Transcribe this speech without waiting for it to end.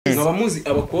abamuzi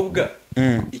abakobwa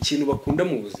ikintu bakunda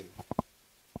mu buzima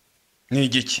ni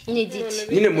igiki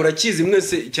nyine murakizi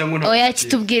mwese cyangwa nta oya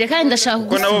kitubwire kandi ndashaka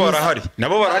kuko nabo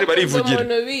barahari barivugira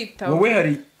wowe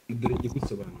hari dore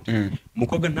gigusobanura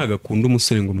umukobwa ntagakunda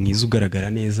umusore ngo mwiza ugaragara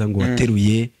neza ngo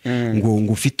wateruye ngo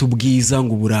ufite ubwiza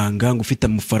ngo uburanga ngo ufite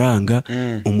amafaranga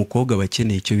umukobwa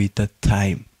bakeneye icyo bita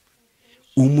time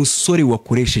umusore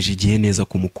wakoresheje igihe neza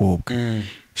ku mukobwa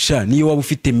sha niyo waba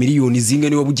ufite miliyoni zinga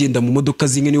niyo waba ugenda mu modoka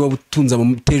zinga niyo waba utunze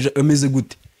amateja ameze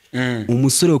gute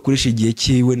umusore wakoresha igihe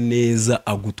cyiwe neza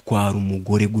agutwara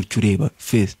umugore gutyo ureba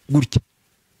face gutya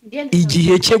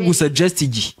igihe cye gusa just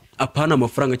igihe apana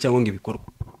amafaranga cyangwa ngo ibikorwa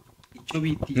icyo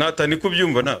biti natani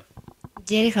kubyumva nawe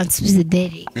Derrick nsubize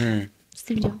Derrick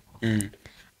sibyo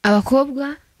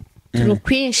abakobwa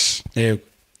turukwinshi yego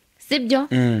sibyo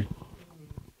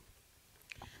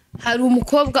hari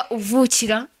umukobwa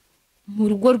uvukira mu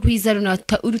rugo rwiza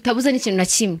rutabuze n'ikintu na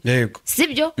kimwe yego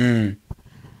sibyo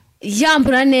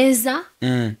yambura neza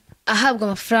ahabwa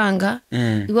amafaranga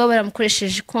iwabo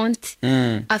baramukoresheje konti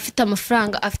afite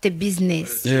amafaranga afite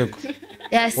business yego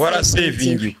wara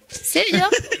saving sibyo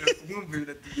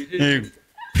yego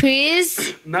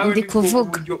please ndi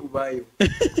kuvuga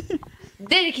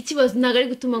Derrick ikibazo ntago ari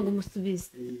gutuma ngo umusubize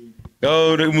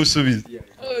umusubize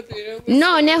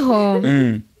noneho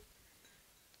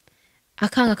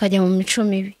akanga akajya mu mico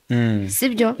mibi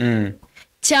sibyo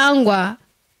cyangwa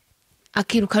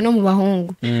akiruka no mu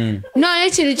bahungu none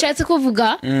ikintu cyatse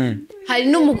kuvuga hari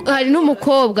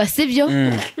n'umukobwa sibyo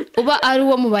uba ari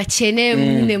uwo mu bakene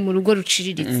mune mu rugo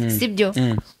ruciriritse sibyo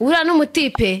ura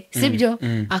n'umutipe sibyo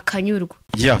akanyurwa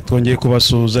twongeye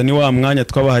kubasuhuza ni wa mwanya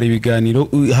twabahari ibiganiro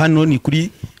hano ni kuri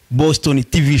Boston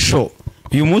TV show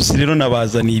uyu munsi rero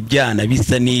nabazaniye ibyana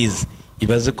bisa neza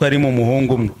ibaze ko harimo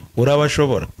umuhungu umwe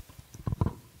urabashobora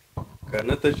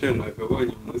Natasha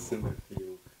nakabonye umunsi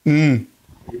ndafiyo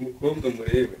uyu mukobwa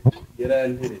murebe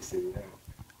yaranterese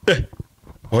biraho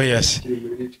oya se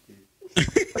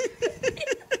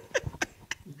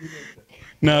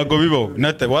nago bibaho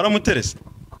nata waramuterese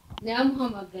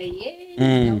namuhamagaye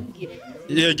ndamubwira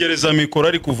yegereza mikoro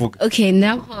ari kuvuga okay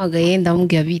namuhamagaye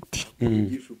ndamubwira biti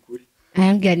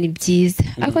ayambwira ni byiza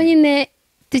ako nyine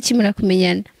tukimara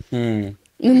kumenyana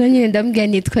none nyine ndamubwira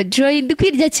nitwa Joy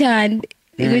ndikwirya cyane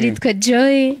nitwa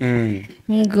Joy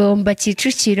ngomba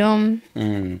Kicukiro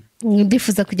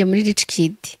ndifuza kujya muri Rich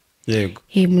Kid yego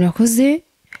murakoze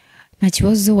nta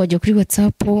kibazo wajya kuri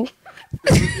WhatsApp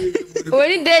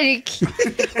wari Derrick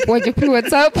wajya kuri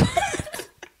WhatsApp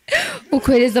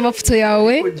ukohereza amafoto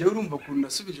yawe ujye urumva ko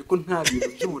nasubije ko nta bintu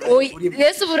by'uburaya uri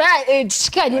Yesu buraye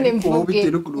shikanye ne mvuge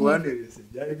bitewe no kuruwandereze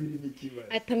byari biri n'ikibazo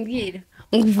atambwira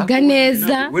ngo uvuga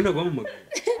neza we nagwamamaga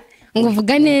ngo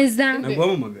uvuga neza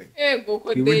nagwamamaga yego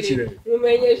ko Derrick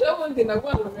umenyesha ubundi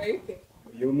nagwamamaga ite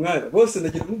uyu mwana bose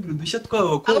ndagira mubwira dushya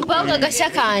twabakobwa agashya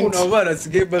kanje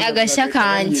agashya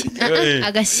kanje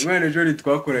agashya mwana Jori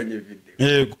twakoranye video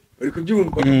yego uri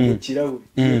kubyumva mu kirahuri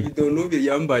video n'ubiri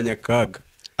yambanye akaga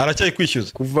aracyayi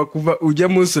kwishyuza kuva ujya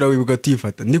munsi urawibuka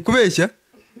tifata ni kubeshya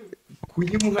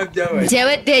kuyimuha byabaye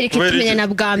jewe Derrick tumenyana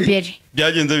bwa mbere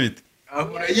byagenze bite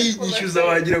ahora yishyuza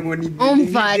wagira ngo ni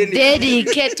umva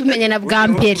Derrick tumenyana bwa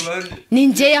mbere ni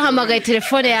nje yahamagaye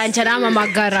telefone yanjye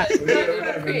aramamagara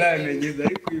ndamenyeza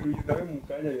ariko uyu nawe mu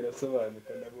kanya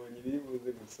birasobanuka nabonye biri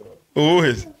buze gusoma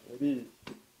ubuheze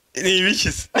ni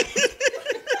ibikise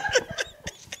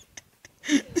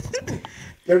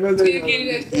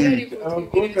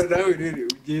abakobwa nawe rero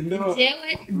ugenda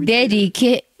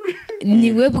Derrick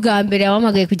niwe bwa mbere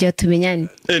yahamagaye kugira tumenyane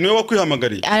niwe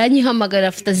wakwihamagariye aranyihamagara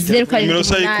afite 0 nimero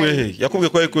sayikuye he yakubwiye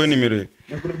ko ayikuye nimero ye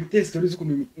nakora bitest stories ko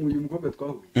uyu mukobwa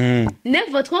twahuye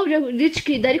never twahuje Rich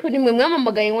Kid ariko nimwe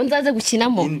mwamamagaye ngo nzaze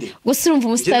gukinamo gusa urumva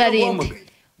umusitari arinde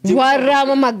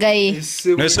waramamagaye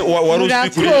nese waruzwi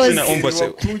kuri hezina umbase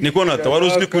niko nata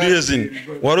waruzwi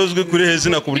kuri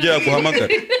hezina ku buryo yaguhamagara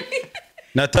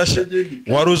Natasha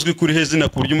waruzwi kuri hezina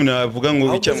ku buryo umuntu yavuga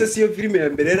ngo icyo se siyo filime ya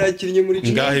mbere yarakinnye muri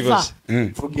Kigali ngahibaze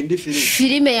vuga indi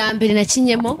filime ya mbere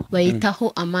nakinyemo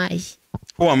bayitaho amayi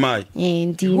Who am I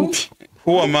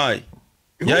Who am I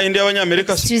ya indi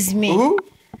y'abanyamerika excuse me Who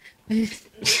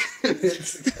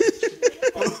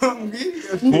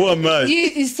am I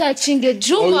you searching a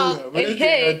Juma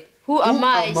hey who am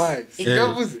I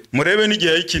murebe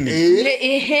n'igihe y'ikini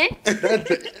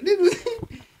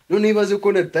none ibaze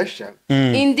ko Natasha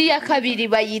indi ya kabiri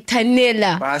bayita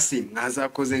Nela basi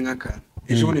mwazakoze nk'aka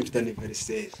ejo bundi mfite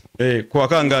anniversaire kuwa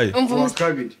kangahe kuwa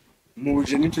kabiri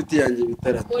muje n'inshuti yanjye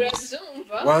bitaratu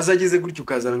wazagize gutyo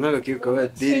ukazana nk'agakeke kawe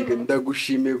Derrick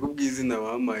ndagushimiye ku bw'izina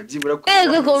wamaye byibura ko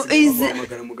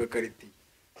amagara mu gakariti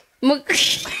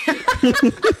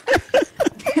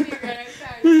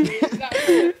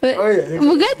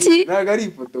Mugaki ntago ari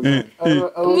ifoto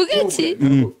Mugaki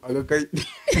agakayi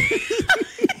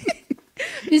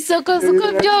isoko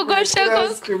byogoshe ko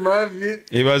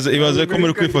ibaze ko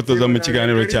muri kwifotoza mu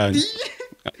kiganiro cyane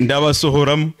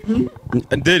ndabasohoramo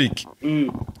Derrick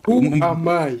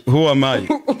who am I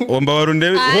omba warunde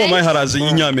who am I harazi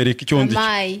y'inyamerika icyondi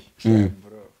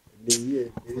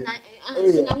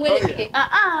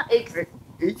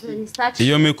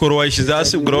iyo mikoro wayishize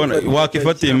hasi urabona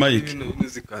wakifatiye mic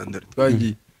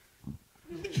twagiye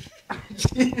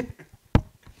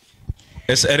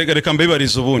reka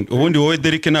mbibariza ubundi wowe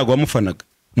Derrick ntago wamufanaga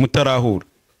mutarahura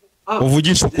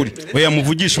uvugisha ukuri oya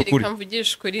muvugisha ukuri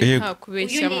mvugisha ukuri nta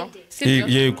kubeshyamo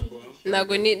yego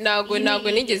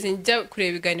ntago nigeze njya kureba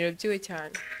ibiganiro byiwe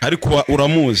cyane ariko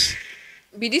uramuzi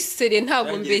biri sere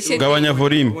ntago mbeshye gabanya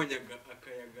volume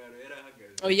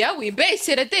oya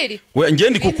wibeshyera Derrick we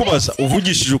ngende kukubaza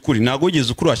uvugishije ukuri ntago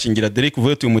ugeze ukuri washingira Derrick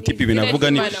uvuye uyu mutipe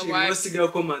binavuga ni basigaye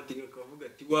commenting akavuga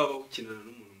ati waba ukinana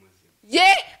n'umuntu muzima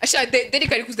ye asha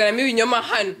Derrick ari kuzanamo ibinyoma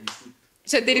hano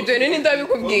asha Derrick dore ni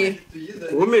ndabikubwiye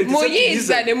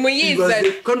muyizane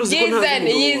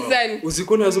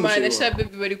uziko nazo mana asha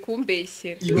bebe bari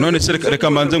kumbeshyera none se reka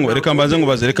mbanze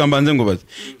ngubaze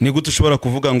ni gute ushobora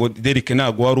kuvuga ngo Derrick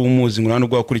ntago wari umuzi ngo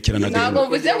ntabwo wakurikiranaga ntabwo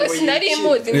mvuze ngo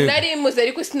nari muzi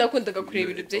ariko sinakundaga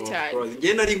kureba ibintu bye cyane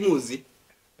ngiye nari nkuzi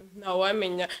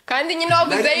ntawamenya kandi nyine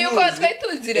wavuze yuko twari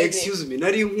tuziranye excuse me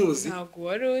nari nkuzi ntabwo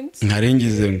warunze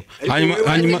ntarengize ngo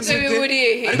hanyuma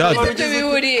bihuriye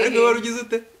ariko warugize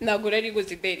ute ntabwo nari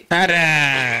guzi Derrick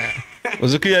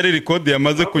uzi ko yari record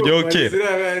yamaze kujyaho kera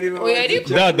oya ariko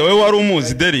dada we wari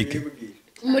umuzi Derrick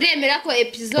muremera ko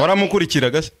episode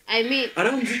waramukurikiraga se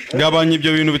aranzi gabanya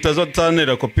ibyo bintu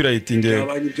bitazatanera copyright ngewe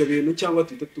gabanya ibyo bintu cyangwa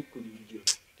twita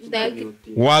tukurira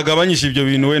wagabanyije ibyo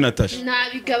bintu we Natasha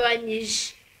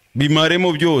nabigabanyije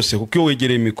bimaremo byose kuko iyo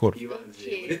wegereye mikoro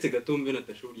uretse gatombe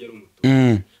Natasha urya ari umuto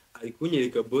ari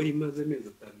kunyereka bori imaze amezi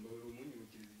 5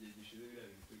 umunyukiriza igihe gishize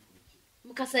birabikurikira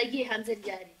mukasa yagiye hanze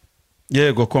ryari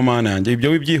yego ko mana yanjye ibyo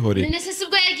wibyihoreye none se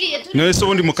sibwo yagiye none se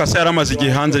ubundi mukasa yaramaze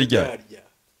igihe hanze ryari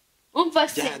umva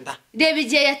se reba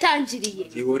igihe yatangiriye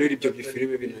ihorera ibyo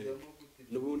by'ifilime binaye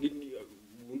n'ubundi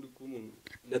ku muntu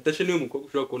Natasha niwe mukobwa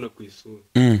ushobora kubona ku isura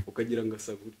ukagira ngo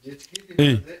asagure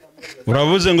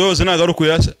uravuze ngo yose ntago ari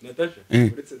kuyasa Natasha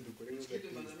uretse dukore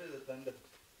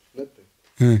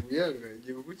uyanga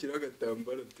ngiye kugukira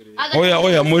agatambaro turebe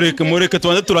oya mureke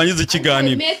tubanze turangize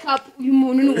ikiganiro makeup uyu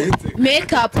muntu ni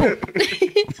makeup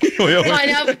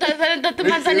oya butazana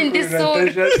ndatumazana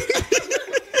indisura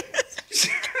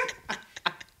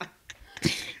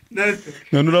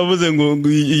none uravuze ngo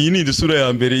iyi ni isura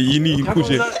ya mbere iyi ni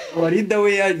ikuje warida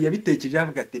we yabitekereje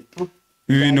avuga ati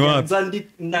ibintu wapi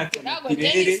ntabwo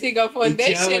nyisiga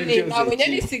foundation ntabwo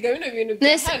nyisiga bino bintu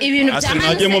ibintu asa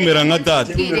najyemo mera nka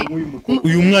data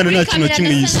uyu mwana nta kintu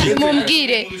kimwe yisiga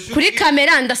mumbwire kuri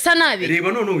kamera ndasa nabi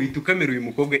reba none uhita ukamera uyu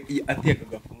mukobwa ateka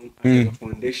agafunga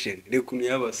foundation reka ukuntu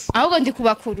yabasa ahubwo ndi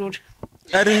kubakurura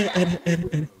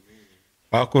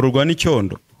bakururwa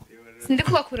n'icyondo sindi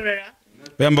kubakurura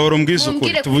yamba barumbwiza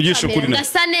ukuri tuvugisha ukuri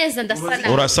ndasa neza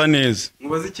urasa neza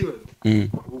mubaze ikibazo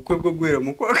ubukwe bwo guhera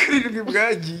mu kwa karindwi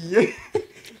bwagiye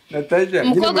Natasha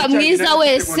umukobwa mwiza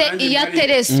wese iyo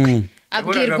atereswe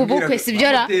abwirwa ubukwe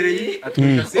sibyo ra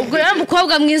ubwo rero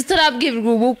umukobwa mwiza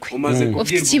utarabwirwa ubukwe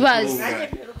ufite ikibazo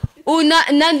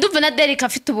ndumva na Derrick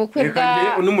afite ubukwe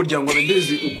bwa n'umuryango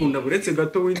ndezi ukunda buretse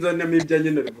gato winzanamo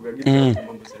ibyanjye ndabivuga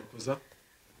kuza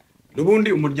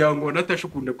n'ubundi umuryango wa Natasha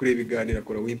ukunda kureba ibiganiro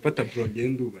akora wimfata bro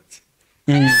ngende ubatse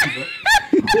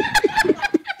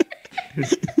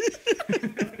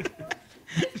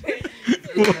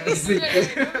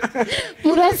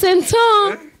murasenso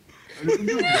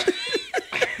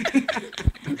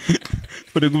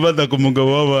uri gufata ku mugabo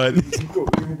w'abandi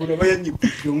umugore aba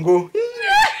yanyikuye ngo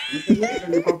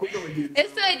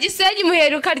ese Gisenyi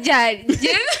muheruka ryari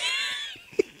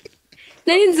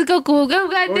nari nzi ko ku bukwe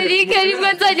bwa Derrick arimo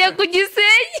nzajya ku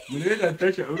Gisenyi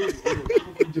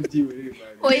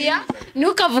oya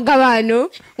ntukavuga abantu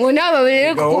ngo nabo babere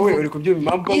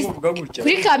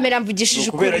kuri kamera mvugishije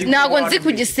ukuri ntabwo nzi ku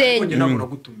Gisenyi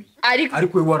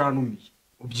ariko we waranumiye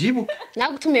ubyibuka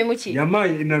nagutumiye mu ki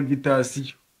yamaye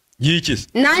invitation yikise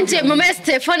nanjye mu mess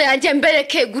telefone yanjye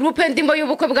mbereke groupe ndimo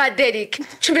y'ubukwe bwa Derrick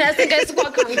 10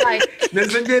 z'ukwa kangahe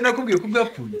neze ngiye nakubwiye ko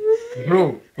bwapfuye bro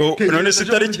none se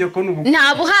tariki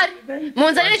nta buhari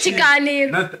munzanire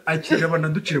ikiganiro akira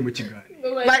banaducire mu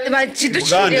kiganiro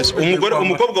bakiducire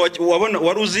umukobwa wabona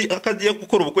waruzi akagiye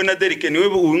gukora ubukwe na Derrick niwe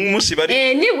uyu munsi bari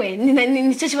niwe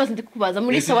nicyo kibazo ndi kubaza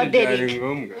muri sawa Derrick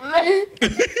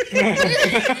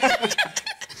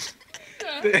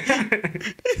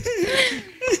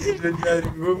byari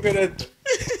ngombwa nato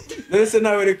nese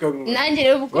nawe reka ngo nanjye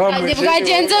rero uko bwanjye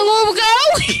bwagenze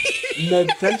nk'ubwawe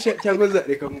Natasha cyangwa za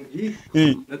reka mubwire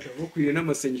natavukwiriye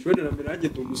n'amasengesho wenda na nanjye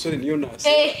ndi umusore niyo nase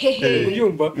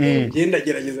ubyumva genda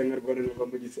gerageza nkarwana nava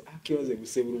mu gise akibaze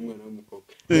gusebura umwana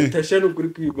w'umukobwa Natasha no kuri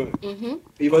kwibana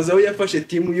ibaza aho yafashe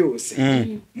timu yose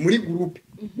muri groupe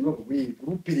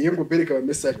groupe iriye ngo bereka aba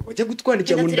message bajya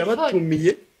gutwandikira ngo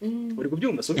ndabatumiye uri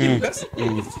kubyumva so byibukase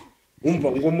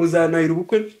umva ngo muzanahira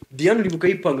ubukwe Diane uri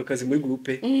bukayipanga akazi muri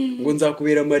groupe ngo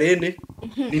nzakubera marene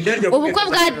ubukwe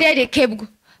bwa Derrick bwo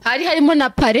hari harimo na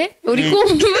pare uri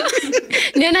kumva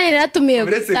niyo nayo natumiye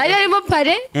hari harimo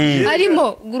pare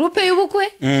harimo groupe y'ubukwe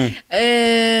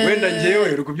wenda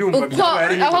ngewe uri kubyumva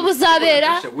byari aho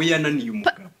buzabera we yananiye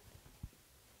umugabo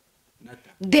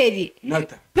Derrick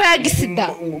Nata Pragisida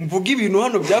mvuga ibintu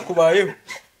hano byakubayeho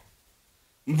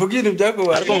mvuga ibintu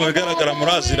byakubayeho ariko mu bigaragara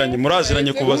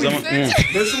muraziranye kubazamo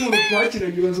mbese umuntu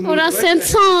twakiranye baza umuntu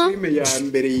urasensa filime ya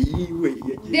mbere yiwe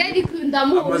Derrick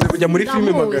ndamuzi amaze kujya muri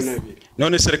filime 200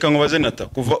 none se reka nkubaze Nata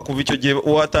kuva icyo gihe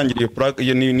watangiriye plaque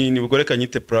iyo ni bugoreka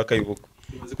nyite plaque y'ubukwe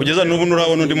kugeza n'ubu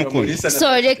nurabona undi mukundi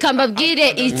so reka mbabwire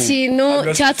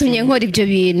ikintu cyatumye nkora ibyo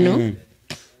bintu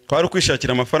kwari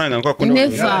kwishakira amafaranga ngo akunda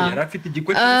yarafite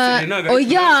igikwe cy'iseriye naga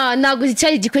oya nago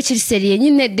cyari igikwe cy'iseriye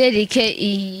nyine Derrick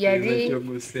yari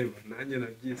nanjye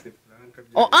nabyise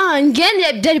Frank ngene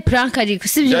byari prank ariko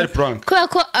sibyo kubera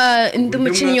ko ndi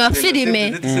umukinnyi wa filime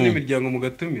n'imiryango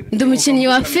mugatumira ndi umukinnyi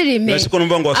wa filime ariko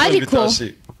numva ngo wasubira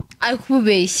bitasi ariko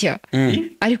kubeshya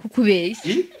ariko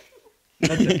kubeshya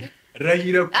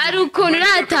rahira ariko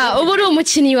nurata ubu uri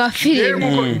umukinnyi wa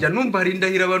filime njya numva hari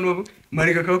ndahira abantu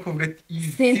marika kavuga ati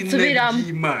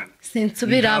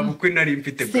sinsubiramo ubukwe nari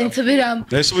mfite sinsubiramo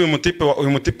ese uyu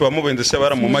mutipe wamubenze se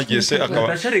baramumagiye se akaba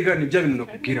Natasha rega ni bya bintu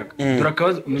nakubwiraga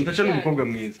turakabaza Natasha n'umukobwa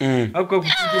mwiza ariko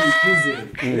afite ikizere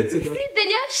ndetse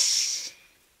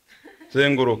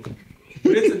zenguruka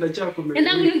uretse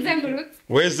ndacyakomeza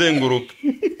we zenguruka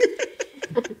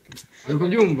ariko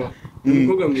byumva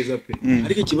umukobwa mwiza pe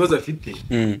ariko ikibazo afite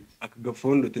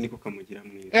akagafondote niko kamugira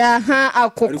mwiza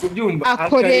ariko byumva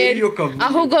akorera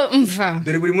ahubwo mva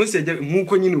dore buri munsi yajya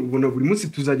nkuko nyine ubona buri munsi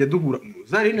tuzajya duhura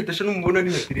uzari Natasha n'umubona ari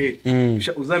naturel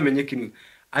uzamenye kintu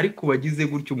ariko bagize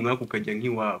gutyo umwaka ukajya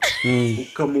nk'iwabo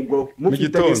ukamugwa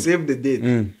mufitanye save the date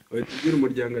batubwira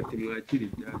umuryango ati mwakiri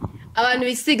ibyaha abantu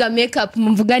bisiga makeup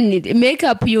mvuganire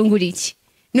makeup yungura iki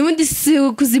nubundi si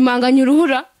kuzimanganya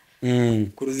uruhura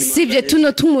sibye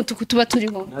tuno tumutuku tuba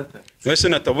turiho wese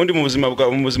natabundi mu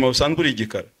buzima busanzwe uri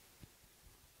igikara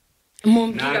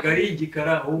ntabwo ari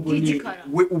igikara ahubwo ni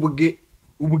we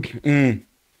ubwe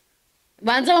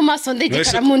banza mu maso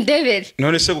ndegikara mu ndebere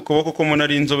none se ukuboko ko muna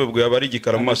ari inzobe bwo yaba ari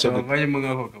igikara mu maso bavayemo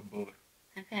nk'ako kabora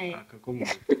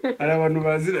akakomoka hari abantu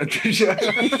bazi Natasha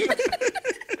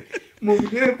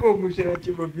mubwire ko umushera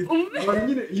kibafite abantu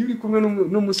nyine iyo uri kumwe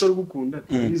n'umusore ugukunda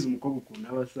tubizi umukobwa ukunda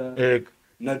abasa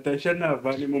Natasha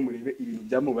navanemo murebe ibintu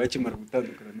byamubaye kimara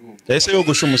gutandukana n'uwo ese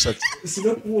yogosha umusatsi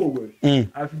sino kuwowe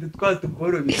afite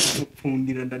twatuboro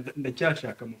bipfundira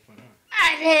ndacyashaka amafaranga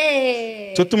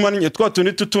tutumanye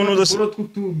twatundi tutunuza se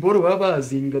tutuboro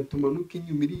babazinga tumanuka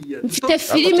inyuma iriya mfite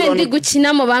filime ndi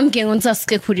gukinamo bambwiye ngo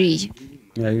nzasuke kuriya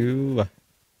ayuba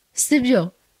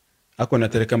sibyo ako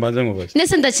natereka mbanze mubaze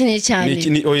nese ndakiniye cyane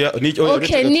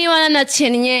okay niba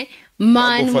nanakinnye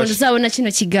mani umuntu uzabona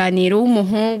kino kiganiro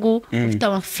w'umuhungu ufite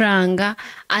amafaranga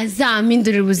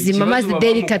azampindurira ubuzima maze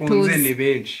Derrick atuze ni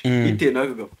benshi bitewe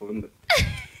n'aka gafondo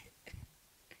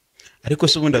ariko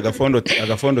se ubundi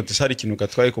agafondo tisari ikintu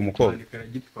gatwaye ku mukobwa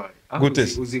gute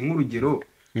uzi nk'urugero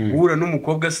uhura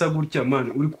n'umukobwa asa gutya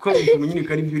man uri kukabona nyine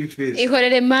kari beauty face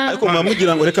ihorere ma ariko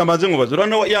mwamugira ngo reka mbanze mubaze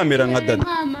urana yamera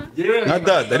nka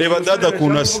dada reba dada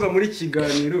kunasa muri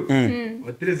kiganiro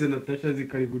watereze Natasha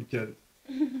zikari gutya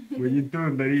mu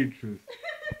gitondo aricuza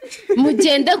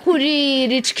mugende kuri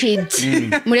Rich Kid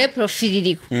muri profile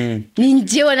iriho ni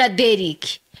njyewe na Derrick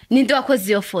ninde wakoze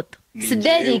iyo foto si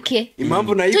Derrick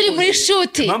turi muri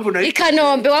shoot i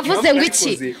Kanombe wavuze ngo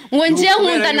iki ngo ngiye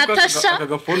nkunda Natasha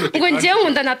ngo ngiye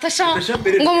nkunda Natasha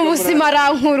ngo mu buzima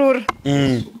arankurura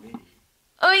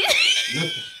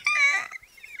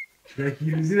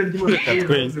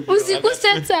uzi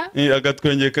gusetsa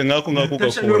agatwengeka nkako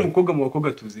Natasha niwe mukobwa mu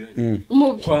bakobwa tuziranye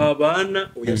twabana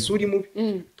uyasuri mubi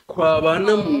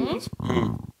twabana mu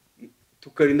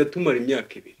tukarinda tumara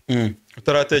imyaka 2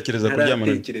 utaratekereza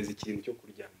kuryamana tekereza ikintu cyo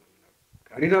kuryamana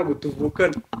kandi ntabwo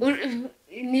tuvukana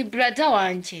ni brother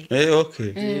wanje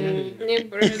okay ni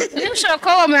brother ushaka ko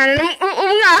wamana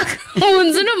umwaka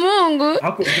munzu n'umuhungu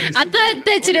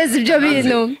atatekereza ibyo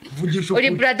bintu uri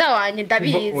brother wanje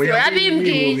ndabizi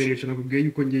yabimbwiye uberesha nakubwiye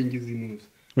yuko ngiye ngize inuza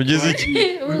ugize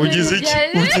iki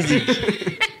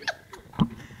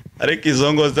ariko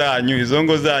izongo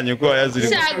zanyu ko yaziri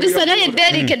gusa nawe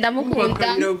Derrick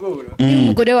ndamukunda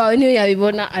umugore wawe niyo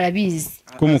yabibona arabizi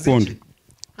ko mukunda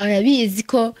arabizi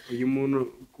ko uyu muntu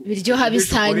biryoha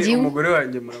bisangiwe umugore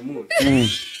wanjye muramuzi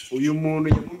uyu muntu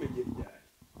yamumenye ryari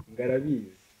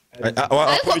ngarabizi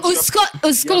ariko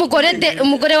usiko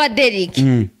umugore wa Derrick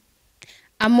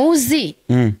amuzi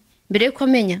mbere yuko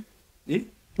amenya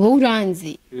wowe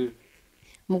uranzi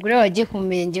umugore wagiye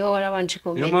kumenya njyewe warabanje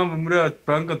kumenya niyo mpamvu muri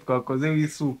prank twakoze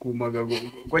wisukumaga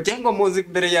ngo cyangwa muzi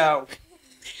imbere yawe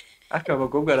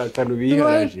akabakobwa arakanu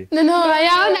biharaje no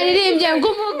yaho naririmbye ngo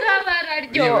umugabo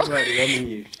araryo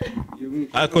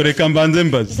akoreka mbanze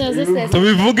mbaze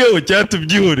tubivugeho cyangwa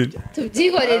tubyihorere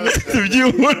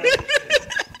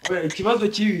ikibazo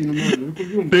cy'ibintu uri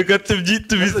kubyumva reka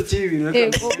tubyitubize cy'ibintu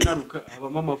naruka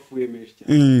abamo amafuye menshi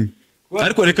cyane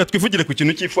ariko reka twivugire ku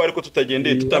kintu cy'ifu ariko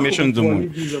tutagendeye tutameshonze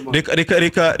umuntu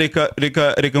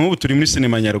reka nk'ubu turi muri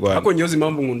sinema nyarwanda ariko nyoze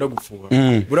impamvu nkunda gufuha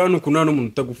buriya nuko nta n'umuntu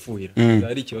utagufuhira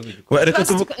ari ikibazo gikomeye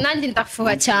nanjye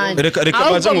ndafuha cyane reka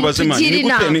baze mubaze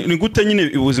mani ni gute nyine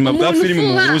ubuzima bwa filime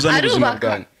mubuza n'ubuzima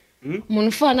bwanyu umuntu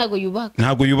ufuha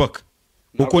ntabwo yubaka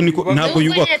kuko ntabwo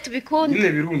yubaka nyine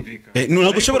birumvikana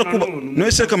ntabwo ushobora kuba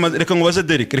nese reka ngubaze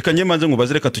Derrick reka njye manze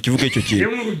ngubaze reka tukivuge icyo kintu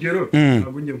yewe urugero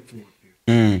ntabwo njye mfuha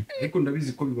ariko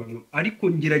ndabizi ko bibanga ariko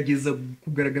ngerageza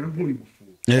kugaragara nk'uri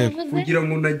gufuha kugira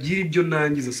ngo nagire ibyo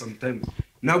nangiza sometimes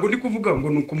ntabwo ndi kuvuga ngo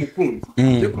nuko mukunzi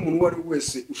ariko umuntu uwo ari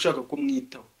wese ushaka ko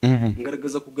mwitaho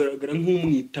ngaragaza kugaragara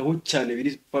nk'umwitaho cyane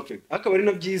biri perfect akaba ari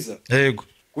na byiza yego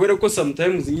kubera ko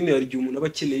sometimes nyine hari igihe umuntu aba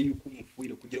akeneye yuko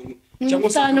umufuhira kugira ngo cyangwa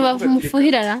se abantu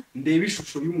bamufuhira ndeba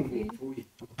ishusho y'umuntu wafuye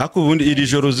ariko ubundi iri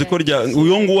joro ziko rya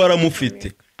uyo nguwo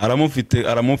aramufuhira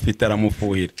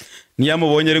niyo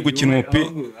amubonye ari gukina umupira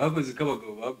abakoze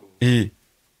k'abagabo bago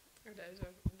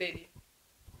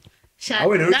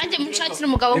nanjye mushakira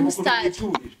umugabo w'umusitari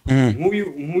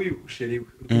nk'uyu sheriwe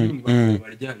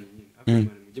baryamye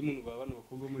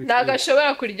ntabwo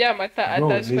ashobora kuryama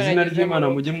izina ry'Imana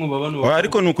mujye mwuba bano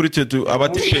ariko ni ukuri twe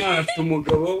abatipe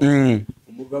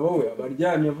umugabo we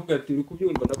abaryamye avuga ati uri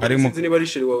kubyumva sinzi niba ari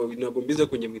sheri wawe ntabwo mbiza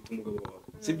ko njye mwita umugabo wawe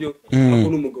sibyo ahubwo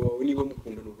n'umugabo wawe niba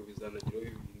mukunda nuko bizanagiraho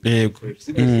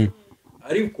ibintu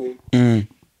ariko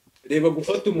reba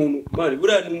gufata umuntu mari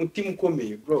buriya ni umutima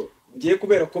ukomeye bro ngiye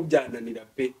kubera ko byananira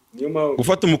pe niyo mpamvu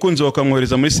gufata umukunzi wawe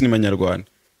ukamwohereza muri sinema nyarwanda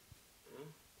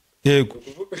yego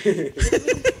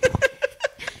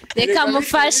reka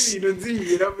mufashe ibintu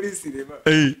nzibira muri sinema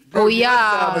oya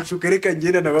abashuka reka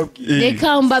ngenda nababwira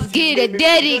reka mbabwire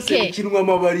Derrick kinwa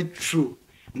amabari true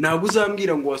ntabwo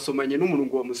uzambwira ngo wasomanye n'umuntu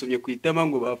ngo wamusomye ku itama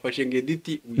ngo bafashe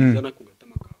ngediti uyizana ku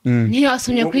gatama kawe niyo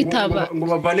wasomye ku itama ngo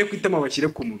bavane ku itama bashyire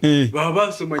ku muntu baba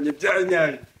basomanye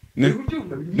byanyaye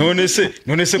none se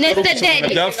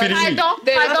bya filimi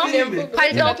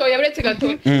pardon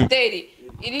Derrick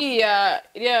iriya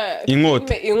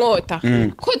inkota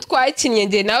ko twakinnye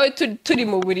njye nawe turi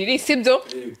mu buriri sibyo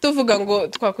tuvuga ngo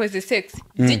twakoze sex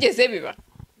byigeze biba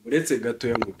uretse gato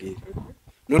yamubwira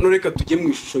none reka tujye mu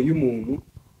ishusho y'umuntu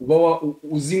uba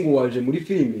uzi ngo waje muri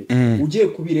filime ugiye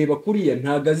kubireba kuriya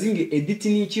ntago azinge edit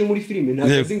n'iki muri filime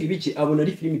ntago azinge ibiki abona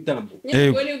ari filime itambuka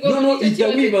none ijya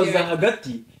wibaza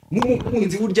hagati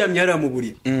n'umukunzi uryamye hariya mu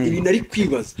buriri ibintu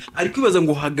ari kwibaza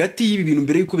ngo hagati y'ibi bintu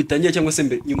mbere yuko bitangira cyangwa se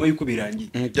nyuma yuko birangiye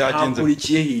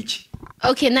hakurikiye hiki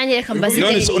okay nanjye reka mbaze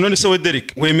none se we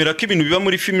Derrick wemera ko ibintu biba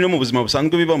muri filime no mu buzima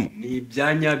busanzwe bibamo ni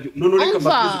ibyanyabyo none reka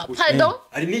mbaze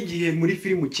hari n'igihe muri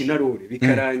filime ukina role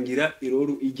bikarangira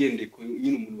iroro igendeko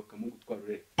nyine umuntu bakamugutwara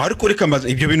role ariko reka mbaze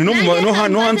ibyo bintu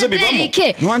no hanze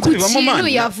bibamo man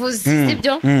yavuze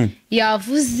sibyo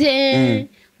yavuze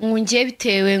ngiye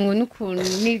bitewe ngo n'ukuntu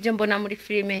n'ibyo mbona muri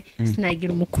filime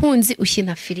sinagira umukunzi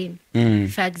ukina filime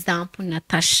for example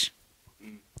Natasha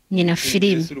nyina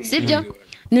filime sibyo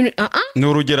ni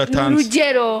urugero atanze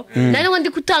urugero nari ndi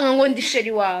gutanga ngo ndi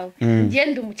sheri wawe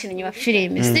ngende umukinnyi wa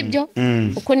filime sibyo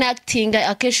uko na acting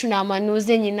akenshi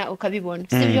namanuze nyina ukabibona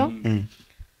sibyo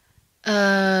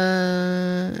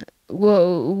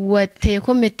wateye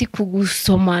kometi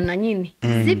kugusomana nyine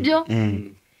sibyo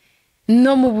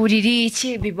no mu buriri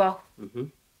iki bibaho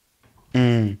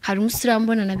hari umusore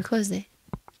mbona nabikoze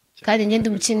kandi ngende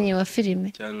umukinnyi wa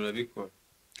filime cyane urabikora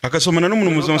akasomana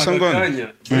n'umuntu muzima sangwana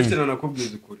ndetse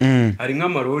nanakubwiza ukuri hari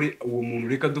nk'amarori uwo muntu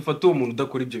reka dufate uwo muntu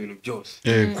udakora ibyo bintu byose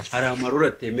hari amarori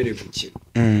atemerewe gukina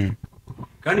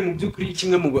kandi mu by'ukuri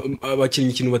kimwe mu abakinnyi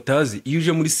ikintu batazi iyo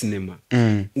uje muri sinema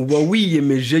uba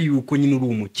wiyemeje yuko nyine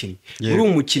uri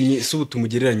umukinnyi si ubu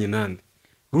tumugereranye nande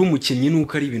uri umukinnyi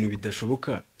nuko ari ibintu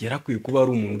bidashoboka yarakwiye kuba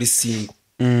ari umuntu uri single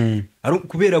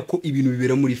kubera ko ibintu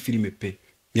bibera muri filime pe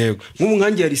yego nk'ubu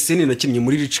nkange hari sene nakinnye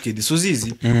muri Rich Kid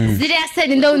suzizi ziriya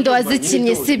seni ndawundi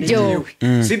wazikinnye sibyo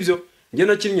sibyo njye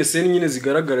nakinnye sene nyine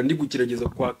zigaragara ndi gugerageza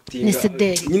kwakitinga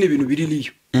Nisideri. nyine ibintu biri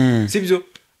liyo sibyo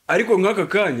ariko nk'aka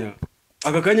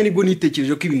kanya nibwo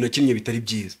nitekereje ko ibintu nakinnye bitari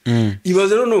byiza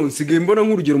ibaze rero nsigaye mbona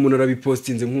nk'urugero umuntu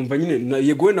arabipostinze nkumva nyine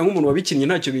yego wenda nk'umuntu wabikinnye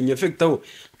ntacyo binyafektaho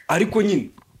ariko nyine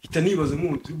hita nibaza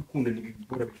nk'umuntu turi gukunda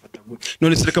n'ibigora bifata gute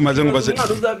none se reka maze ngubaze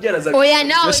oya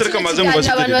nawe reka maze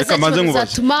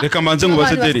ngubaze reka maze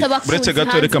ngubaze deri uretse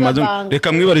gato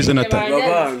reka mwibarize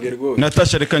babange rwose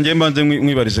Natasha reka ngiye mbanze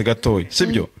mwibarize gatoya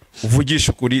sibyo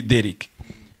uvugisha ukuri Derrick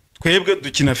twebwe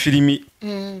dukina filimi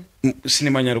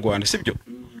sinema nyarwanda sibyo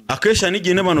akesha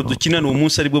n'igihe n'abantu dukinana uwo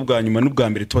munsi aribwo bwa nyuma n'ubwa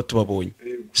mbere tuba tubabonye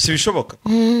si bishoboka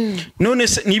none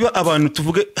se niba abantu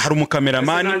tuvuge hari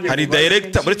umukameramani hari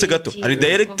director uretse gato hari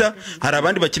director hari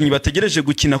abandi bakinnyi bategereje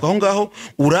gukina aho ngaho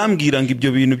urambwira ngo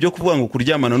ibyo bintu byo kuvuga ngo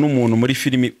kuryamana n'umuntu muri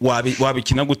filimi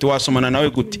wabikina gute wasomana nawe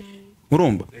gute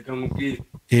urumva reka mubwire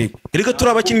reka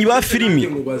turi abakinnyi ba filimi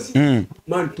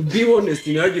man to be honest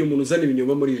ntihagire umuntu uzana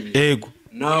ibinyoma muri ibi yego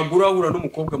ntabwo urahura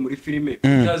n'umukobwa muri filime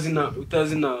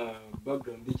utazi na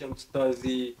background cyangwa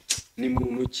utazi ni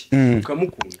muntu ki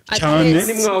ukamukunda cyane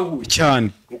ni mwahuye cyane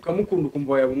ukamukunda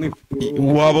ukumva yaba umwifuza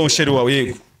waba usheri wawe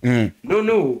yego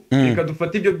noneho reka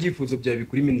dufate ibyo byifuzo byawe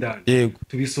bikurimo indani yego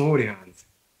tubisohore hanze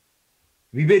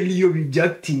bibe liyo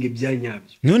bibyatinge bya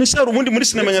nyabyo none se hari ubundi muri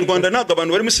sinema nyarwanda ntabwo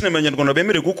abantu bari muri sinema nyarwanda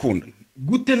bemerewe gukunda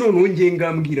gute noneho ngiye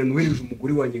ngambwira nohereje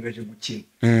umugore wanjye ngaje gukina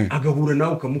agahura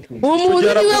nawe ukamukunda umuntu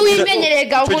niwe wimenyereye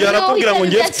gahunda cyo arakubwira ngo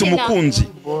ngiye mfite umukunzi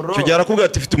cyo arakubwira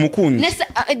ati mfite umukunzi nese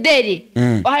Deri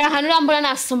hari ahantu urambura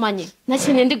nasomanye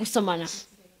nakinye ndi gusomana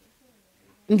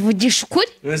mvugisha ukuri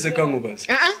nese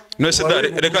kankubaza nese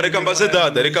reka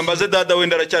mbaze dada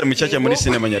wenda aracyari mucyacya muri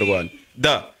sinema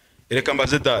nyarwanda reka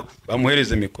mbaze dada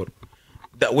bamuhereze mikoro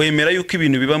wemera yuko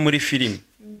ibintu biba muri filimi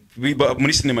biba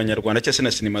muri sinema nyarwanda cyangwa se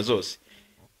na sinema zose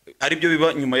ari byo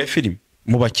biba nyuma ya filimi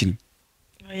mu bakinnyi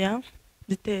oya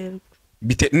biterwa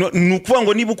ni ukuvuga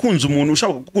ngo niba ukunze umuntu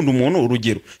ushaka gukunda umuntu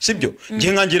urugero sibyo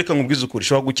ngiye nkange reka nkubwize ukuri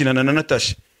ushobora gukinana na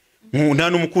Natasha nta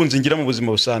n'umukunzi ngira mu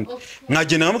buzima busanzwe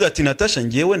mwagenda nkamubwira ati Natasha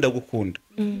ngiye wenda gukunda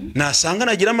nasanga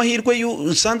nagira amahirwe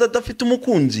y'usanze adafite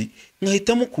umukunzi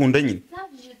nkahita mukunda nyine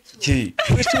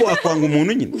wese wakwanga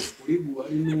umuntu nyine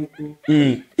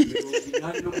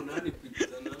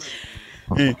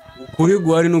ukuri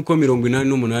guhari nuko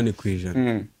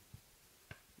 88%.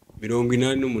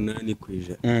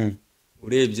 88%.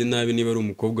 Urebye nabi niba ari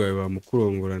umukobwa wawe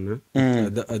bamukurongorana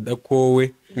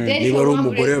adakowe niba ari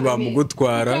umugore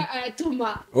bamugutwara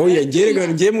oya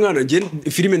ngiye mwana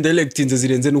filime directinze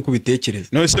zirenze nuko bitekereza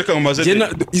no se reka mumaze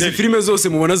izi filime zose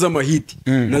mubona z'amahiti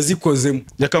nazikozemo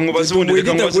reka nkubaze ubundi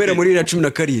reka nkubaze muri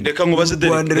 2017 reka nkubaze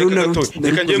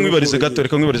reka ngiye mwibarize gato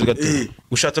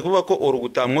ushatse kuvuga ko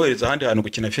urugutamwohereza ahandi hantu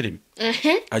gukina filime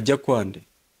ajya kwande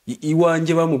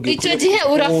iwanjye bamubwiye icyo gihe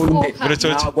urafuha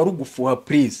ntabwo ari ugufuha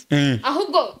please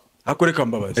ahubwo akoreka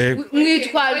mbabazi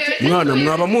mwitware mwana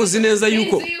mwaba muzi neza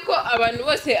yuko abantu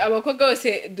bose abakobwa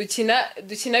bose dukina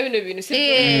bino bintu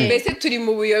mbese turi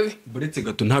mu buyobe buretse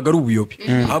gato ntabwo ari ubuyobe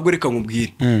ahubwo reka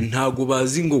nkubwire ntabwo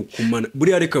bazi ngo kumana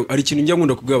buriya reka ari ikintu njya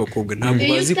nkunda kubwira abakobwa ntabwo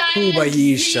bazi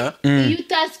kubahisha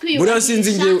buriya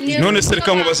sinzi ngewe none se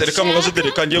reka nkubaze reka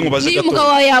ngiye nkubaze gato niyo umugabo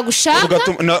wawe yagushaka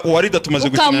warida tumaze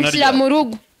gukina na rya mu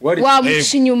rugo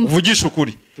wamuca inyuma vugisha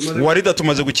ukuri warida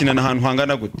tumaze gukina ahantu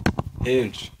hangana gute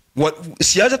henshi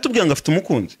si yaje atubwira ngo afite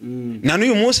umukunzi na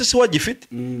n'uyu munsi si wagifite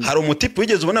hari umutipe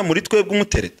wigeze ubona muri twebwe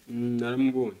umutereta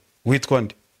naramubonye witwa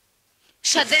nde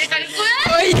Shadereka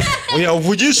oya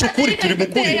uvugisha ukuri turi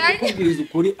mukuri kubwiriza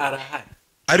ukuri arahari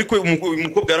ariko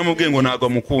umukobwa yaramubwiye ngo ntabwo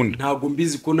amukunda ntabwo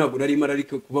mbizi ko ntabwo narimo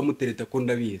ariko kuba mutereta ko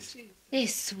ndabizi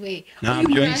eswe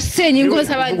ntabyo senye ngo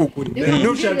zabandi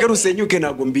nushaka rusenyuke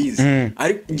ntabwo mbizi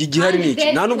ariko igihari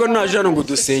niki nta nubwo naje hano ngo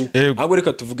dusenye ahubwo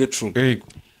reka tuvuge true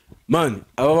man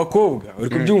aba bakobwa uri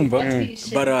kubyumva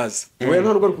baraza oya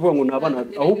ntabwo ari kuvuga ngo nabana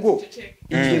ahubwo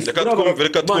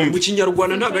reka twumve mu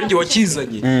kinyarwanda ntabwo ari njye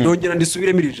wakizanye nongera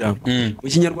ndisubiremo iri jambo mu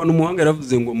kinyarwanda umuhanga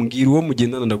yaravuze ngo mbwira uwo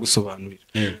mugendana ndagusobanurira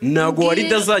ntabwo wari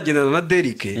dazagendana na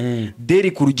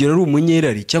Derrick urugero ari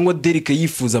umunyerari cyangwa Derrick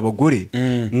yifuza abagore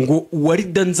ngo wari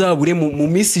da nzabure mu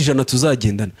minsi 100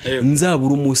 tuzagendana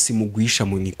nzabura umunsi mugwisha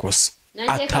mu nikosa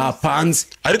atapanze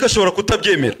ariko ashobora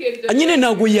kutabyemera nyine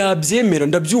ntabwo yabyemera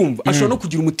ndabyumva ashobora no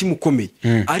kugira umutima ukomeye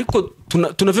ariko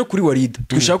tunave kuri warida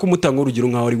twishaka umutanga urugero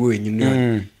nkaho ari wenyine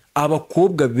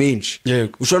abakobwa benshi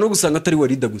ushobora no gusanga atari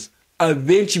warida gusa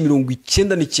abenshi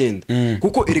 99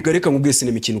 kuko erega reka nkubwiye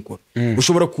sinema ikintu ukora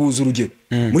ushobora kuza urugero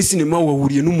muri sinema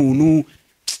wahuriye n'umuntu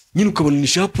nyine ukabona ni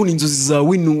shapu ni inzozi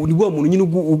zawe ni wa muntu nyine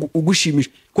ugushimisha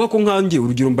kuko nkanjye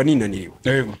urugero mba ninaniriwe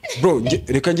bro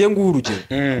reka ngiye nguha urugero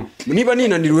niba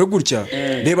ninaniriwe gutya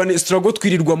reba ni struggle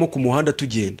twirirwamo ku muhanda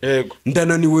tugenda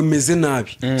ndananiwe meze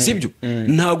nabi sibyo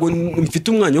ntago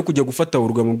mfite umwanya wo kujya gufata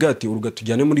uruga mu bwati uruga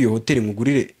tujyane muri iyo hoteli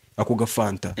ngugurire ako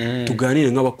gafanta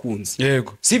tuganire nk'abakunzi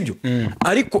sibyo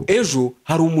ariko ejo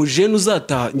hari umujene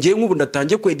uzataha ngiye nk'ubu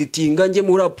ndatangiye ku editinga ngiye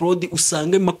muri upload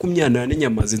usange 24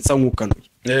 nyamaze nsa nk'ukanuye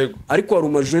ariko hari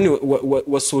umujene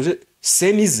wasoje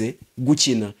senize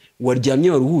gukina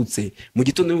waryamye waruhutse mu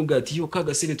gitondo mu bwati yo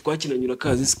kagasene twakinanyura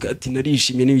kazi skati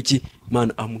narishimye n'ibiki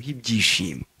man amuha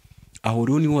ibyishimo aho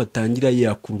rero ni watangira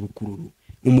yakururukururu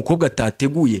umukobwa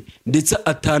atateguye ndetse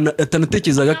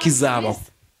atanatekerezaga kizabaho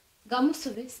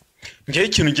gamusubiza ngiye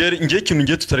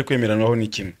ikintu tutari kwemeranaho ni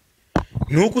kimwe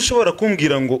nuko ushobora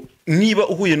kumbwira ngo niba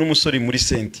uhuye n'umusore muri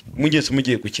senti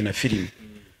mugiye gukina filime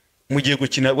mugiye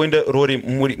gukina wenda role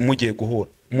mugiye guhura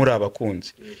muri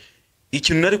abakunzi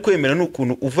ikintu nari kwemera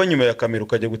n'ukuntu uva nyuma ya kamera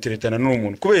ukajya guteretana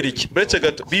n'umuntu kubera iki buretse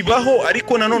gato bibaho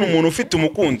ariko nanone umuntu ufite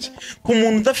umukunzi ku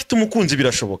muntu udafite umukunzi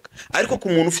birashoboka ariko ku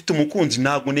muntu ufite umukunzi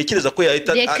ntago nekereza ko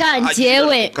yahita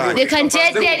reka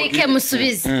njye Derrick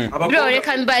musubize bro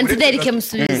reka mbanze Derrick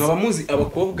musubize abamuzi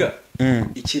abakobwa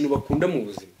ikintu bakunda mu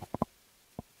buzima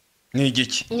ni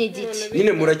igiki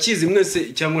nyine murakizi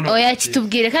mwese cyangwa nta oya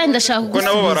kitubwire kandi ndashaka kuko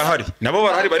nabo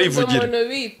barahari barivugira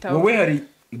wowe hari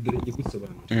dore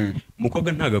gikusobanura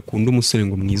umukobwa ntago akunda umusore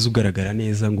ngo mwiza ugaragara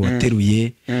neza ngo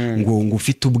wateruye ngo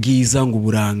ufite ubwiza ngo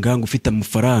uburanga ngo ufite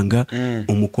amafaranga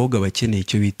umukobwa bakeneye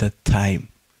icyo bita time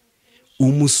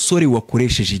umusore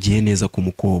wakoresheje igihe neza ku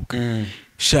mukobwa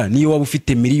sha niyo waba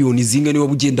ufite miliyoni zinga niyo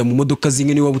waba ugenda mu modoka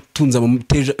zinga niyo waba utunze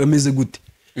amateja ameze gute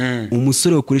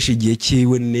umusore wakoresheje igihe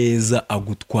cyiwe neza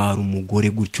agutwara umugore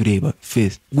gutyo ureba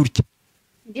face gutya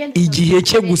igihe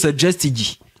cye gusa just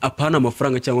igihe apana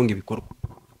amafaranga cyangwa ngo ibikorwa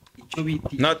icyo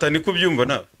biti natani kubyumva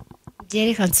nawe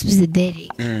Derrick nsubize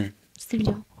Derrick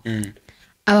sibyo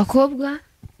abakobwa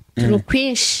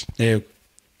turukwinshi yego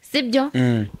sibyo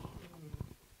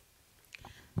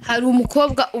hari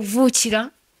umukobwa uvukira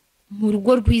mu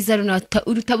rugo rwiza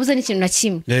rutabuze n'ikintu na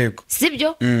kimwe yego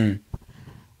sibyo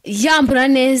yambura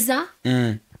neza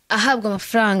ahabwa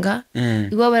amafaranga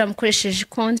iwabo baramukoresheje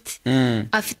konti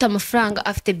afite amafaranga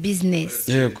afite business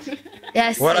yego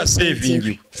wara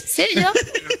saving sibyo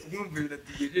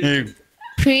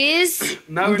please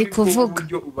ndi kuvuga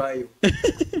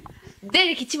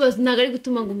Derrick ikibazo ntago ari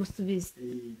gutuma ngo umusubize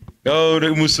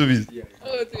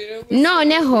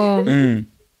noneho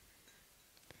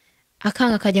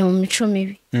akanga akajya mu mico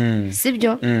mibi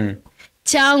sibyo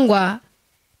cyangwa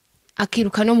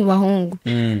akiruka no mu bahungu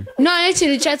none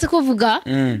ikintu cyatse kuvuga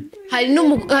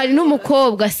hari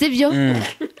n'umukobwa sibyo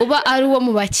uba ari uwo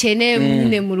mu bakene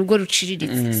mune mu rugo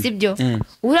ruciriritse sibyo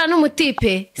ura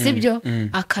n'umutipe sibyo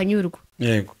akanyurwa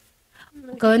yego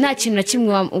ukaba nta kintu na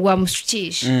kimwe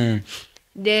wamushukisha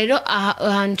rero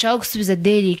ahantu nshaka gusubiza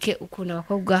Derrick ukuntu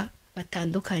abakobwa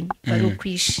batandukanye bari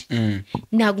ukwishi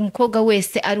ntabwo umukobwa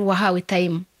wese ari uwahawe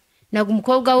time ntabwo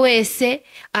umukobwa wese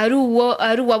ari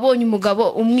uwabonye umugabo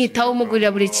umwitaho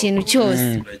umugurira buri kintu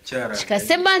cyose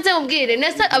kase mbanze mubwire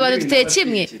nese abantu duteye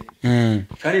kimwe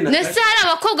nese hari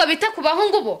abakobwa bita ku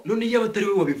bahungu bo none iyo batari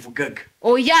we wabivugaga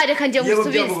oya reka njye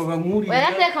musubize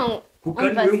kuko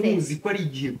ari we muzi ko ari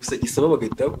igihe gusa gisaba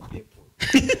bagahita bakurepo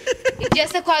igihe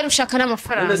se ko hari ushaka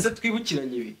n'amafaranga nese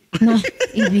twibukiranye ibi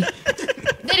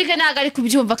Derrick ntabwo ari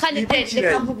kubyumva kandi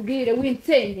reka mubwire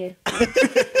winsengera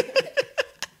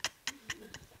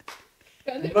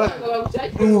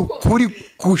kuri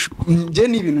nje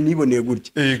ni ibintu niboneye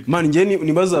gutya man nje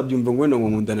nibazabyumva ngo wenda ngo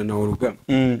nkundana na OLGA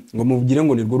ngo mubwire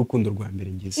ngo nirwo rukundo rwa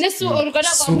mbere ngize nese OLGA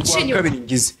nagwa mucinyo kabiri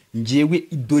ngize ngiyewe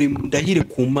idore ndahire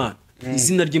ku Mana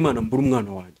izina ry'Imana mbura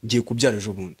umwana wanjye ngiye kubyara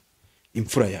ejo bundi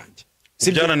imfura yanjye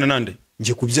kubyarana nande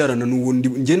ngiye kubyarana n'ubundi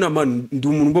ngiye namana ndi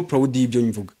umuntu bo proud y'ibyo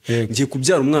mvuga ngiye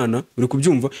kubyara umwana uri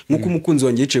kubyumva nkuko umukunzi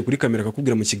wanjye yicaye kuri kamera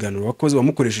akakubwira mu kiganiro wakoze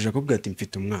wamukoresheje akakubwira ati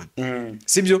mfite umwana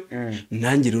sibyo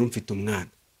nanjye rero mfite umwana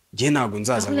ngiye ntago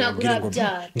nzaza ngabwira ngo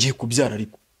ngiye kubyara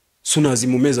ariko sunazi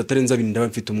mu mezi atarenza 2 ndaba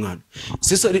mfite umwana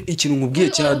sesa ikintu nkubwiye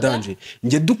cya danger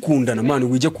ngiye dukundana man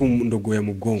wijya kundogoya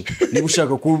mu bwongo niba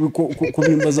ushaka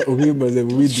kubimbaza ubimbaze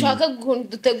bubidi ushaka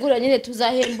dutegura nyine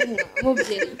tuzahemba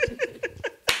umubyeyi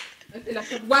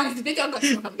ntabwo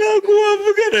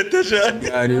wavuga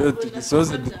Natasha rero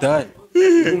tugisoze dutaye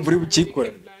umva uri bukikora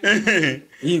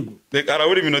yego reka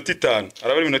arabura iminota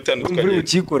 5 umva uri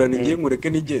bukikora ngiye nkureke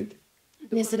nigende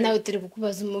nese nawe turi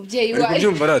kukubaza umubyeyi wawe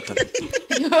kubyumva rata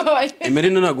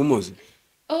Emerina ntago umuzi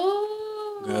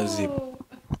oh gazi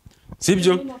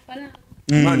sibyo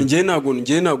mwana njye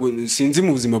nago sinzi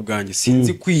mu buzima bwanjye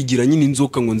sinzi kwigira nyine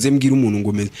inzoka ngo nze mbwira umuntu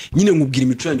ngo meze nyine nkubwira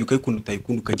imico yanjye ukayikunda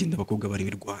utayikunda ukagenda abakobwa bari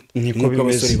mu Rwanda nuko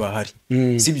abasore bahari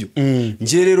sibyo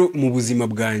njye rero mu buzima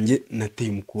bwanjye nateye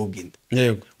umukobwa inda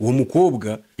yego uwo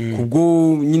mukobwa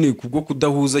kubwo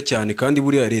kudahuza cyane kandi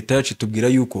buriya leta yacu tubwira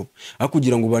yuko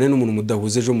kugira ngo ubane n'umuntu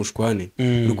mudahuza ejo mushwane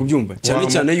uri kubyumva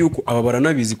cyane yuko aba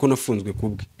baranabizi ko nafunzwe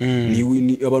kubwe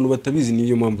ni abantu batabizi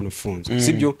niyo mpamvu nafunzwe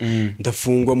sibyo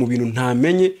ndafungwa mu bintu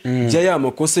ntamenye bya ya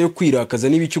makosa yo kwirakaza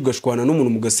n'ibiki ugashwana n'umuntu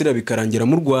mugasira bikarangira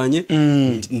murwanye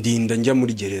ndinda njya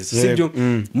muri gereza sibyo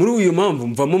muri uyu mpamvu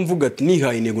mvamo mvuga ati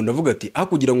nihaye intego ndavuga ati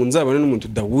kugira ngo nzabane n'umuntu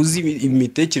tudahuza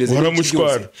imitekerereze y'iki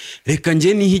reka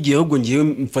njye nihigiye ahubwo ngiye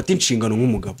mfata inshingano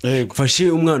nk'umugabo mfashe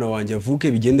umwana wanjye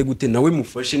avuke bigende gute nawe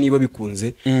mufashe niba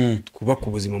bikunze twubaka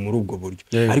ubuzima muri ubwo buryo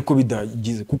ariko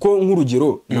bidagize kuko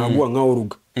nk'urugero naguha nkaho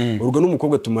uruga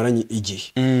n'umukobwa tumaranye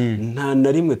igihe nta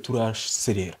na rimwe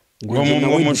turaserera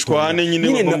ngo mushwane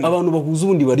nyine abantu bahuza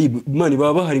ubundi bari imana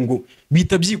baba bahari ngo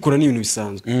bita byikora n'ibintu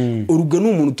bisanzwe uruga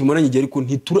n'umuntu tumaranye igihe ariko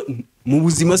mu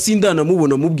buzima sindana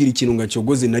mubona mubwira ikintu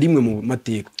ngacogoze na rimwe mu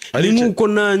mateka nkuko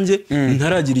nanjye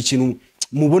ntaragira ikintu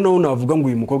mubonaho navuga ngo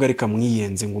uyu mukobwa reka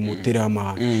mwiyenze ngo mutere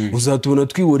amahane uzatubona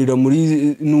twiborera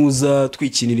muri nuza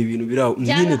twikinira ibintu biraho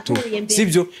nyine tu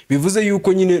sibyo bivuze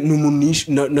yuko nyine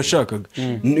n'umuntu nashakaga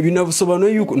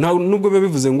binasobanuye yuko nubwo biba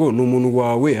bivuze ngo n'umuntu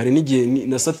wawe hari n'igihe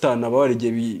na satana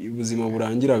abaregeye ubuzima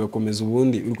burangira agakomeza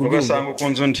ubundi ugasanga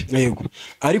ukunze undi yego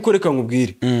ariko reka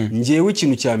nkubwire ngewe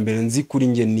ikintu cya mbere nzi kuri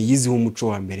nge niyiziho umuco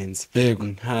wa mbere nzi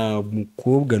nta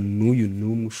mukobwa n'uyu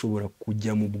n'umwe ushobora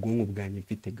kujya mu bwonko bwanjye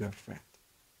mfite girlfriend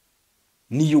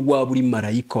niyo waba uri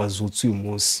marayika wazutse uyu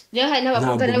munsi rero hari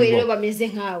n'abakobwa nawe rero bameze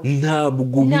nkawe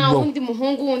ntabwo nta wundi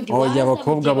muhungu wundi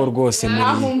abakobwa bo rwose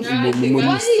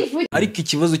ariko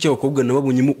ikibazo cy'abakobwa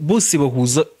nababonyemo bose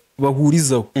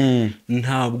bahurizaho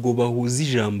ntabwo bahuza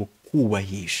ijambo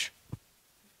kubahisha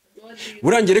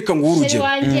burangiye reka nguhe urugero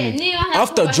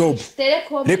after job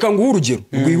reka nguhe urugero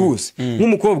rwihuse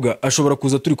nk'umukobwa ashobora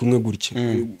kuza turi kumwe gutya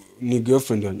ni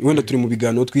girlfriend wanjye wenda turi mu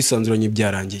biganiro twisanzuranye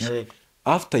byarangiye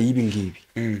after yibi ngibi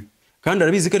kandi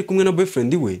arabizi ko ari kumwe na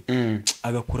boyfriend we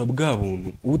agakora bwa buntu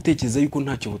ubutekereza yuko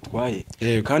ntacyo butwaye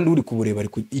kandi uri kubureba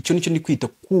ariko icyo nicyo ndi kwita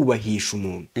kubahisha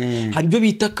umuntu hari byo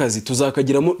bita akazi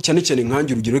tuzakagiramo cyane cyane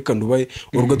nkanjye urugero reka ndubaye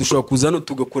uruga dushobora kuza hano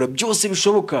tugakora byose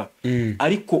bishoboka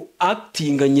ariko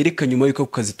acting anyereka nyuma yuko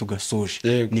akazi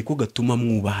tugasoje niko gatuma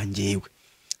mwubaha ngewe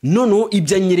noneho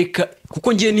ibyo anyereka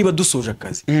kuko ngiye niba dusoje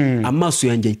akazi amaso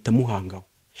yanjye ahita muhangaho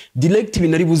direct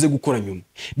binari buze gukora nyuma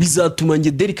bizatuma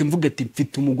nge Derrick mvuga ati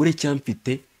mfite umugore cyangwa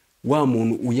mfite wa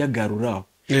muntu uyagaruraho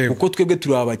kuko twebwe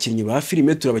turi abakinnyi ba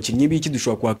filime turi abakinnyi b'iki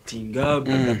dushobora kwactinga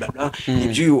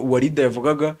ibyo Warida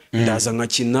yavugaga ndaza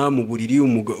nkakina mu buriri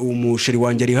umusheri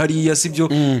wanjye ari hariya sibyo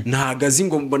ntagazi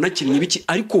ngo mbona kinnyi biki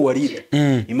ariko Warida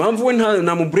impamvu we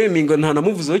nta mu blaming nta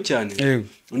namuvuzeho cyane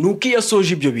nuko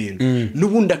yasoje ibyo bintu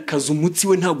nubundi akaza umutsi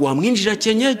we ntago wamwinjira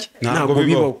cyenyege ntago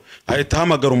bibaho ahita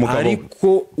hamagara umugabo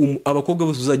ariko abakobwa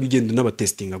bose uzajya ugenda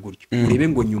n'abatestinga gutyo urebe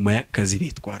ngo nyuma y'akazi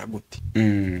bitwara gute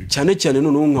cyane cyane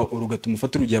noneho nka urugatuma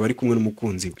ufata urugiye bari kumwe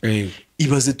n'umukunzi we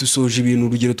ibaze dusoje ibintu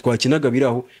urugero twakinaga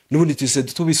biraho nubundi tuse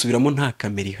tubisubiramo nta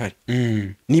kamera ihari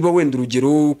niba wenda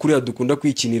urugero kuri dukunda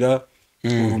kwikinira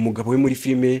umugabo we muri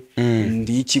filime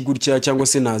ndi iki gutya cyangwa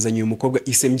se nazanye umukobwa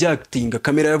ise mbyactinga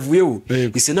kamera yavuyeho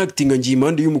ise nactinga ngiye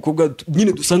impande y'umukobwa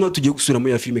nyine dusanga tugiye gusubiramo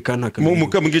ya filime kandi ntakamera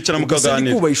mukamwicara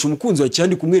mukaganira kubahisha umukunzi wa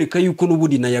cyane kumwereka yuko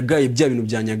nubundi nayagaye bya bintu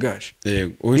byanyagaje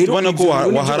yego ubona ko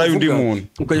waharaye undi muntu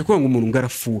ukajya kwanga umuntu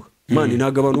ngarafuha mani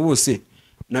naga abantu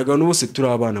bose turi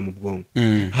abana mu bwonko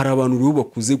hari abantu rero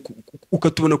bakuze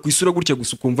ukatubona ku isura gutya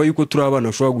gusa ukumva yuko turi abana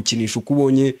ushobora gukinisha uko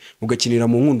ubonye ugakinira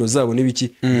mu nkundo zabo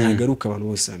n'ibiki ntagaruka abantu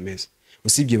bose ameze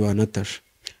usibye ba Natasha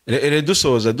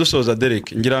dusoza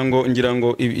Derrick ngira ngo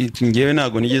ngewe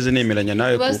ntago nigeze nemeranya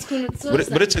nawe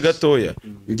buretse gatoya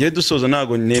ngiye dusoza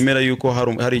ntago nemera yuko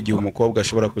hari igihe umukobwa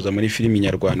ashobora kuza muri filimi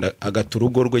nyarwanda agata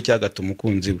urugo rwe cyangwa agata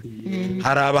umukunzi we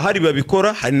hari abahari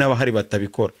babikora hari n'abahari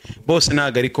batabikora bose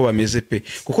ntago ariko bameze pe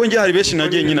kuko ngiye hari benshi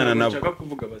nagiye nyinana nabo nshaka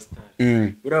kuvuga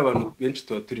abasitari buri abantu benshi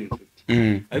tuba turi inshuti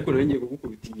ariko nawe ngiye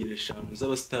kugukubita ingero 5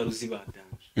 z'abasitari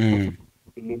uzibadanje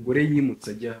umugore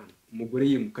yimutse ajya hano umugore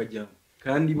yimuka ajya hano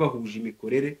kandi bahuje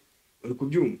imikorere uri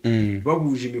kubyumva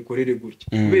bahuje imikorere gutya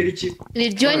kubera iki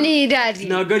iryo ni irari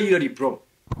ntago ari irari bro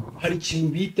hari ikintu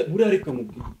bita burareka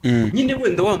mubwira nyine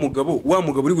wenda wa mugabo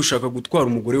uri gushaka gutwara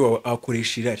umugore wawe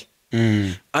akoresha irari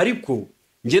ariko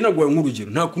nge nagwaye nk'urugero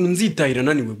nta kuntu nzitahira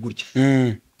naniwe gutya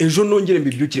ejo nongere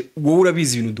mbibyukire wowe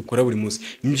urabizi ibintu dukora buri munsi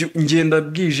ngenda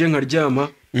bwije nkaryama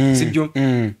sibyo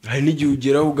hari n'igihe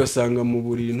ugeraho ugasanga mu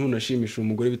buriri ntunashimisha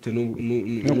umugore bitewe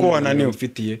nuko wananiwe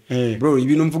ufitiye bro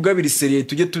ibintu mvuga biri seriye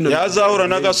tujye yazahura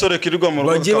n'agasore kirirwa mu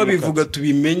rugo bagiye babivuga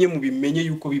mubimenye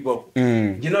yuko bibaho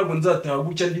nge ntabwo nzataha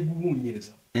gutya ndi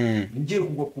guhunyeza ngiye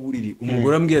kugwa ku buriri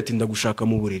umugore ambwira ati ndagushaka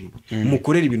mu buriri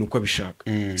umukorera ibintu uko abishaka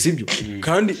sibyo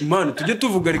kandi imana tujye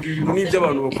tuvuga reka ibintu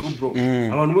n'iby'abantu bakuru bro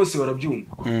abantu bose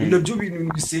barabyumva nabyo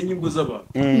bintu bisenya ingo z'abantu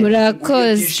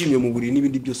murakoze yishimiye mu buriri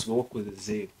n'ibindi byose uba wakoze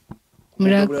zero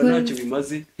murakoze ntacyo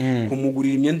bimaze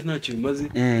kumugurira imyenda ntacyo bimaze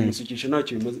kumusukisha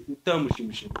ntacyo bimaze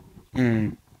utamushimisha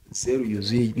zero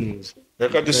yuzuye neza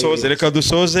reka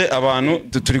dusoze abantu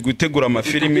turi gutegura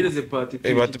amafilimi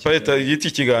batupata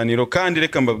yiti kiganiro kandi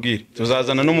reka mbabwire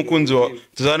tuzazana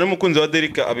n'umukunzi wa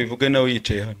Derrick abivuge nawe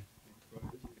yicaye hano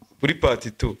kuri part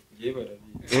 2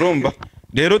 urumva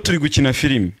rero turi gukina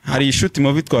filimi hari ishuti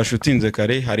movie twashutinze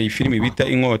kare hari filimi bita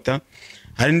Inkota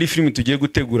hari indi filimi tugiye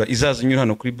gutegura izazinyura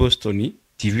hano kuri Boston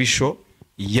TV show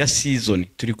ya season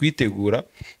turi kwitegura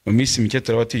mu minsi mike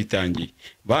turaba tuyitangiye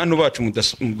bantu bacu mu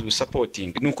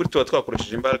supporting n'ukuri tuba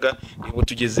twakoresheje imbaraga ubu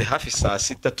tugeze hafi saa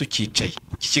 6 tukicaye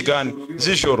iki kiganiro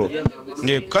z'ijoro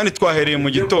kandi twahereye mu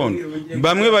gitondo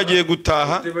bamwe bagiye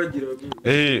gutaha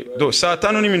saa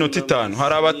 5:05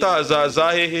 hari abataza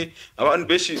za hehe abantu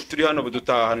beshi turi hano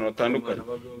budutaha hano batandukanye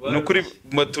n'ukuri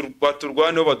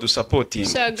baturwaneho badusupporting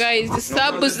guys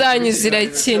sub zanyu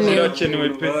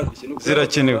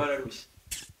zirakenewe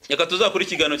reka tuzakora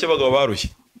ikiganiro cy'abagabo barushye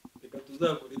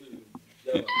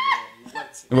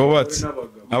bubatse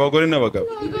abagore n'abagabo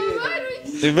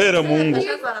ibera mu ngo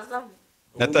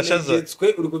Natasha negetswe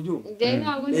uri kubyumva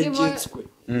negetswe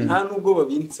nta nubwo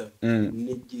babinsa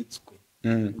negetswe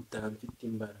utamfite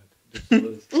imbaraga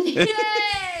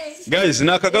guys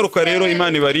nakagaruka rero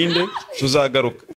Imana ibarinde tuzagaruka